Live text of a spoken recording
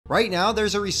Right now,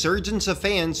 there's a resurgence of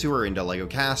fans who are into LEGO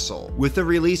Castle. With the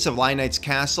release of Lion Knight's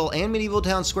Castle and Medieval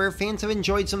Town Square, fans have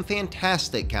enjoyed some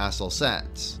fantastic castle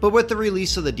sets. But with the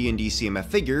release of the D&D CMF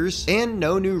figures, and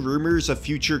no new rumors of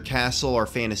future castle or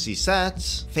fantasy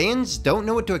sets, fans don't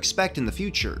know what to expect in the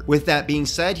future. With that being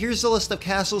said, here's the list of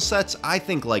castle sets I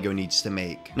think LEGO needs to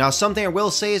make. Now, something I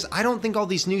will say is I don't think all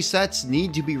these new sets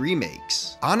need to be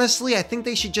remakes. Honestly, I think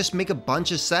they should just make a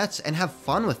bunch of sets and have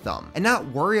fun with them, and not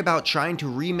worry about trying to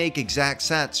remake exact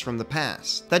sets from the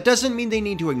past. That doesn't mean they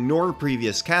need to ignore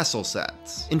previous castle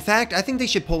sets. In fact, I think they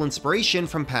should pull inspiration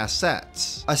from past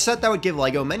sets. A set that would give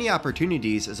LEGO many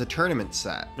opportunities is a tournament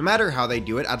set. No matter how they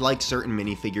do it, I'd like certain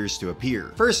minifigures to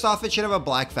appear. First off, it should have a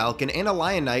Black Falcon and a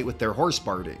Lion Knight with their horse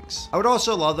bardings. I would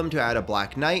also love them to add a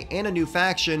Black Knight and a new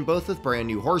faction, both with brand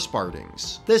new horse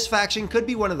bardings. This faction could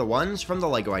be one of the ones from the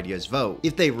LEGO Ideas vote.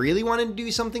 If they really wanted to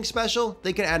do something special,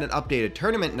 they could add an updated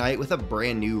tournament knight with a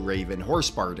brand new Raven horse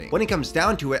barding. When it comes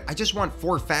down to it, I just want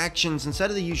 4 factions instead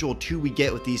of the usual 2 we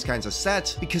get with these kinds of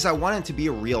sets, because I want it to be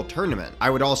a real tournament. I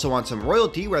would also want some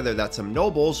royalty, whether that's some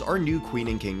nobles or new Queen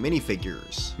and King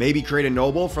minifigures. Maybe create a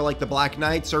noble for like the Black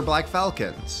Knights or Black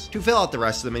Falcons. To fill out the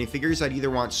rest of the minifigures, I'd either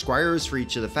want squires for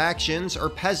each of the factions or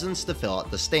peasants to fill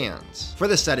out the stands. For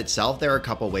the set itself, there are a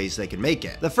couple ways they can make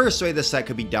it. The first way the set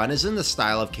could be done is in the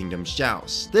style of Kingdom's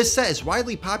Joust. This set is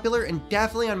widely popular and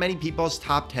definitely on many people's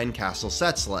top 10 castle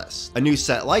sets list. A new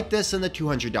set like this in the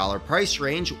 $200 price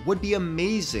range would be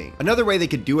amazing. Another way they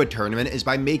could do a tournament is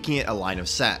by making it a line of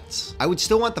sets. I would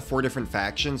still want the 4 different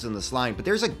factions in this line, but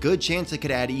there's a good chance they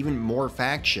could add even more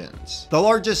factions. The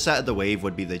largest set of the wave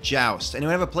would be the Joust, and it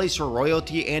would have a place for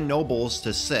royalty and nobles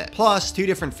to sit, plus 2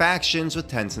 different factions with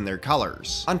tents in their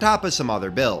colors, on top of some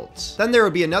other builds. Then there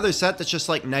would be another set that's just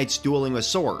like knights dueling with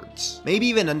swords. Maybe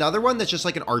even another one that's just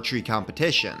like an archery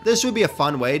competition. This would be a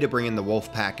fun way to bring in the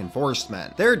wolf pack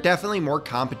enforcement. There are definitely more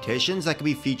competitions that could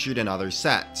be featured in other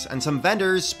sets, and some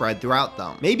vendors spread throughout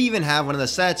them. Maybe even have one of the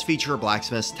sets feature a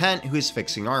blacksmith's tent who is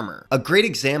fixing armor. A great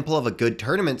example of a good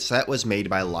tournament set was made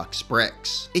by Lux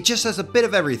Bricks. It just has a bit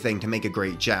of everything to make a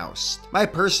great joust. My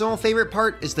personal favorite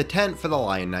part is the tent for the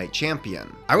Lion Knight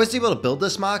champion. I was able to build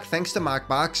this MOC thanks to MOC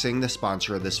Boxing, the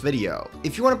sponsor of this video.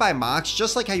 If you want to buy MOCs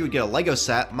just like how you would get a LEGO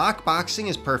set, MOC Boxing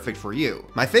is perfect for you.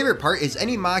 My favorite part is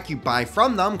any MOC you buy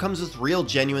from them comes with real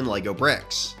genuine LEGO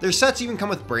bricks. Their sets even come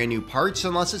with brand new parts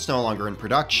unless it's no longer in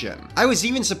production. I was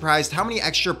even surprised how many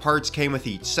extra parts came with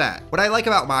each set. What I like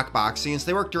about MOC Boxing is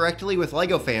they work directly with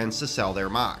LEGO fans to sell their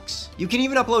MOCs. You can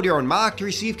even upload your own MOC to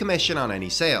receive commission on any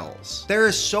sales. There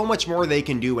is so much more they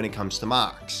can do when it comes to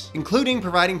MOCs, including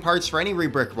providing parts for any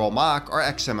rebrickable MOC or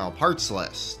XML parts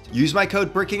list. Use my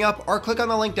code BRICKINGUP or click on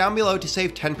the link down below to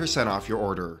save 10% off your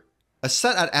order. A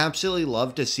set I'd absolutely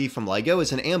love to see from LEGO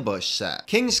is an ambush set.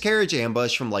 King's Carriage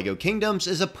Ambush from LEGO Kingdoms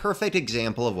is a perfect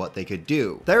example of what they could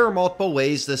do. There are multiple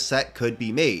ways this set could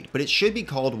be made, but it should be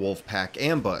called Wolfpack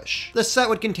Ambush. The set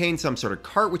would contain some sort of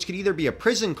cart, which could either be a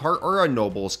prison cart or a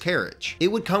noble's carriage.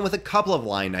 It would come with a couple of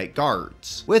Lion Knight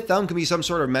guards. With them could be some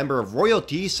sort of member of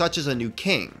royalty, such as a new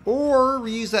king. Or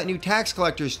reuse that new tax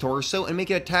collector's torso and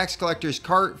make it a tax collector's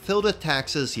cart filled with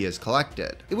taxes he has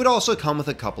collected. It would also come with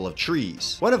a couple of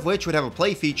trees, one of which would have a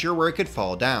play feature where it could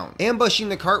fall down. Ambushing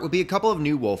the cart would be a couple of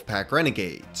new Wolfpack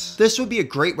Renegades. This would be a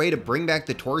great way to bring back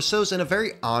the torsos and a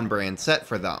very on-brand set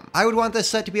for them. I would want this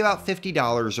set to be about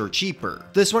 $50 or cheaper.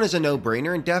 This one is a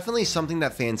no-brainer and definitely something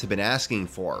that fans have been asking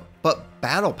for. But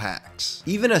battle packs.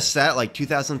 Even a set like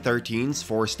 2013's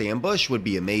Forced Ambush would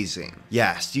be amazing.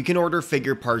 Yes, you can order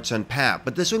figure parts on PAB,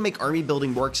 but this would make army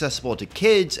building more accessible to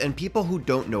kids and people who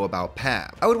don't know about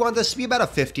PAB. I would want this to be about a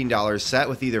 $15 set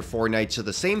with either 4 knights of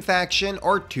the same faction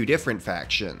or 2 different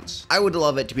factions. I would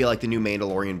love it to be like the new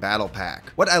Mandalorian battle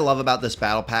pack. What I love about this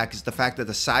battle pack is the fact that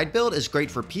the side build is great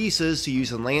for pieces to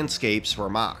use in landscapes for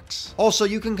MOCs. Also,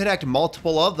 you can connect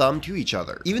multiple of them to each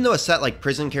other. Even though a set like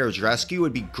Prison Carriage Rescue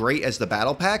would be great as the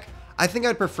battle pack, I think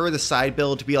I'd prefer the side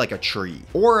build to be like a tree,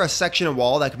 or a section of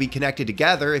wall that could be connected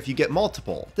together if you get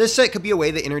multiple. This set could be a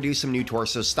way to introduce some new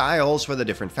torso styles for the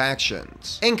different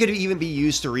factions, and could even be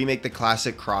used to remake the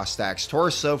classic cross stacks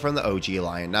torso from the OG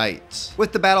Lion Knights.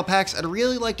 With the battle packs, I'd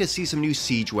really like to see some new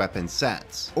siege weapon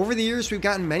sets. Over the years, we've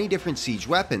gotten many different siege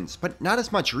weapons, but not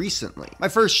as much recently. My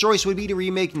first choice would be to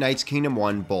remake Knights Kingdom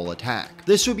 1 Bull Attack.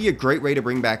 This would be a great way to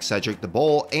bring back Cedric the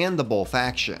Bull and the Bull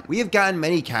faction. We have gotten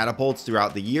many catapults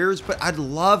throughout the years, but I'd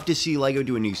love to see LEGO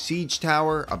do a new siege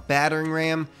tower, a battering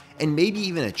ram, and maybe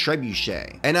even a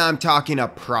trebuchet. And I'm talking a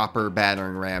proper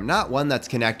battering ram, not one that's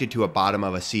connected to a bottom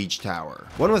of a siege tower.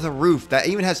 One with a roof that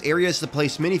even has areas to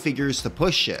place minifigures to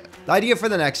push it. The idea for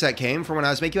the next set came from when I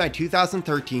was making my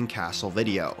 2013 castle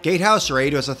video. Gatehouse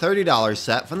Raid was a $30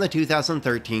 set from the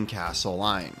 2013 castle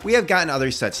line. We have gotten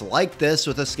other sets like this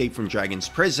with Escape from Dragon's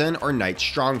Prison or Knight's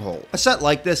Stronghold. A set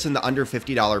like this in the under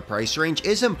 $50 price range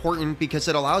is important because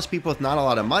it allows people with not a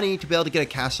lot of money to be able to get a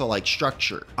castle-like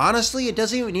structure. Honestly, it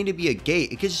doesn't even need to be a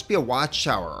gate, it could just be a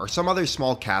watchtower or some other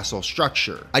small castle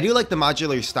structure. I do like the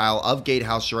modular style of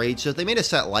Gatehouse Raid, so if they made a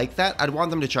set like that, I'd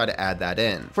want them to try to add that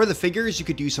in. For the figures, you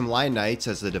could do some Lion Knights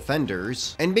as the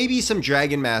defenders, and maybe some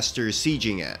Dragon Masters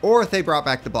sieging it. Or if they brought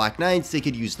back the Black Knights, they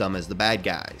could use them as the bad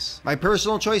guys. My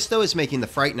personal choice though is making the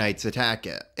Fright Knights attack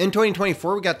it. In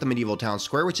 2024, we got the Medieval Town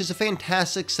Square, which is a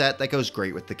fantastic set that goes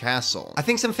great with the castle. I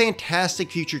think some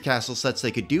fantastic future castle sets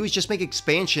they could do is just make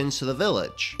expansions to the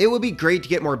village. It would be great to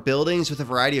get more buildings with a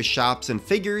variety of shops and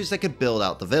figures that could build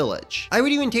out the village. I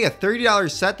would even take a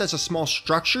 $30 set that's a small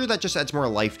structure that just adds more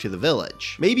life to the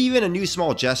village. Maybe even a new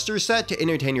small jester set to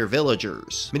entertain your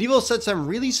villagers. Medieval sets I'm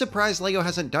really surprised LEGO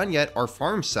hasn't done yet are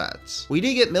farm sets. We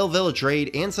did get Mill Village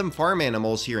Raid and some farm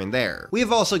animals here and there. We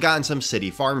have also gotten some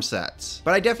city farm sets.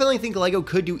 But I definitely think LEGO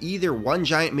could do either one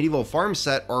giant medieval farm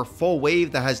set or a full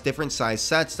wave that has different size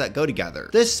sets that go together.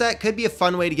 This set could be a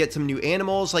fun way to get some new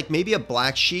animals, like maybe a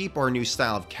black sheep or a new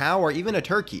style of cow or even a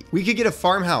turkey. We could get a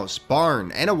farmhouse,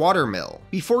 barn, and a water mill.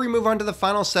 Before we move on to the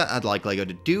final set I'd like LEGO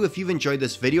to do, if you've enjoyed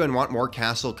this video and want more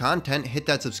castle content, hit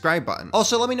that subscribe button.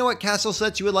 Also, let me know what castle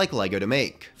sets you would like LEGO to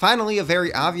make. Finally, a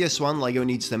very obvious one LEGO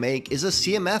needs to make is a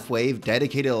CMF wave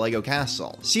dedicated to LEGO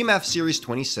Castle. CMF Series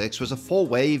 26 was a full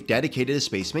wave dedicated to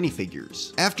space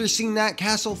minifigures. After seeing that,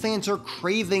 castle fans are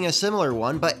craving a similar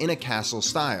one, but in a castle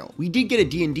style. We did get a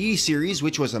D&D series,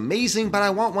 which was amazing, but I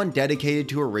want one dedicated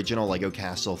to original LEGO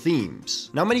Castle themes.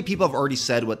 Now, many people have already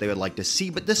said what they would like to see,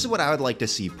 but this is what I would like to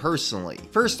see personally.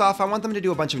 First off, I want them to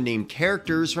do a bunch of named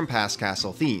characters from past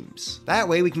castle themes. That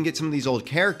way we can get some of these old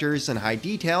characters in high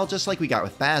detail, just like we got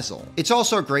with Basil. It's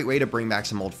also a great way to bring back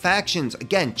some old factions,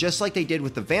 again, just like they did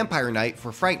with the Vampire Knight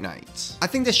for Fright Knights. I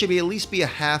think this should at least be a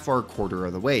half or a quarter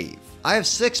of the wave. I have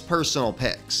 6 personal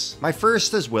picks. My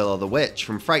first is Willow the Witch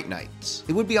from Fright Knights.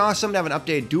 It would be awesome to have an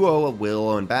updated duo of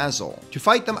Willow and Basil. To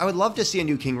fight them, I would love to see a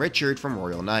new King Richard from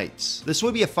Royal Knights. This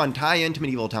would be a fun tie-in to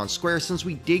Medieval Town Square since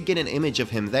we did get an image of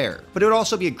him there, but it would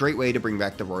also be a great way to bring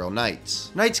back the Royal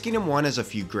Knights. Knights Kingdom 1 has a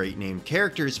few great named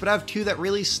characters, but I have 2 that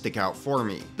really stick out for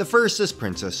me. The first is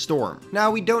Princess Storm.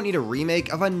 Now, we don't need a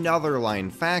remake of another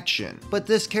Lion faction, but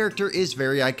this character is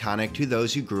very iconic to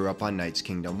those who grew up on Knights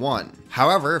Kingdom 1.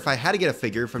 However, if I had to get a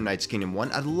figure from Knights Kingdom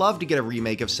 1, I'd love to get a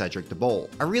remake of Cedric the Bull.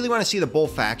 I really want to see the Bull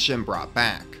faction brought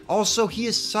back. Also, he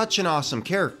is such an awesome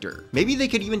character. Maybe they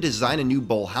could even design a new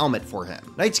Bull helmet for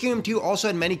him. Knights Kingdom 2 also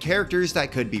had many characters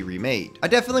that could be remade. I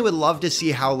definitely would love to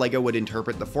see how LEGO would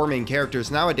interpret the 4 main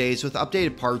characters nowadays with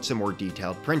updated parts and more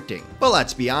detailed printing. But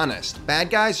let's be honest, bad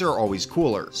guys are always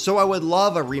cooler, so I would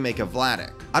love a remake of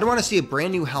Vladik. I'd want to see a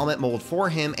brand new helmet mold for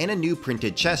him and a new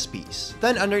printed chest piece.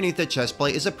 Then underneath the chest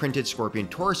plate is a printed scorpion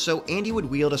torso, and he would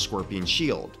wield a scorpion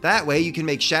shield. That way you can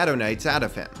make Shadow Knights out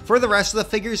of him. For the rest of the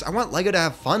figures, I want LEGO to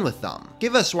have fun with them.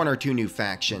 Give us 1 or 2 new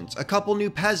factions, a couple new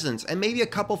peasants, and maybe a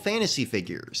couple fantasy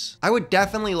figures. I would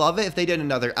definitely love it if they did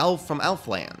another elf from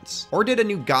Elflands, or did a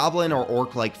new goblin or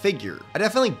orc-like figure. I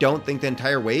definitely don't think the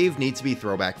entire wave needs to be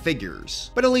throwback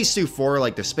figures, but at least do 4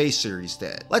 like the Space series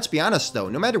did. Let's be honest though,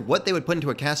 no matter what they would put into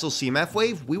a Castle CMF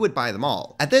wave, we would buy them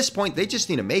all. At this point, they just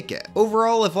need to make it.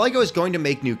 Overall, if LEGO is going to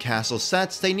make new castle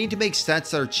sets, they need to make sets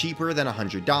that are cheaper than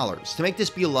 $100 to make this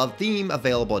beloved theme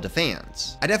available to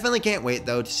fans. I definitely can't wait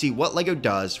though to see what LEGO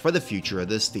does for the future of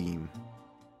this theme.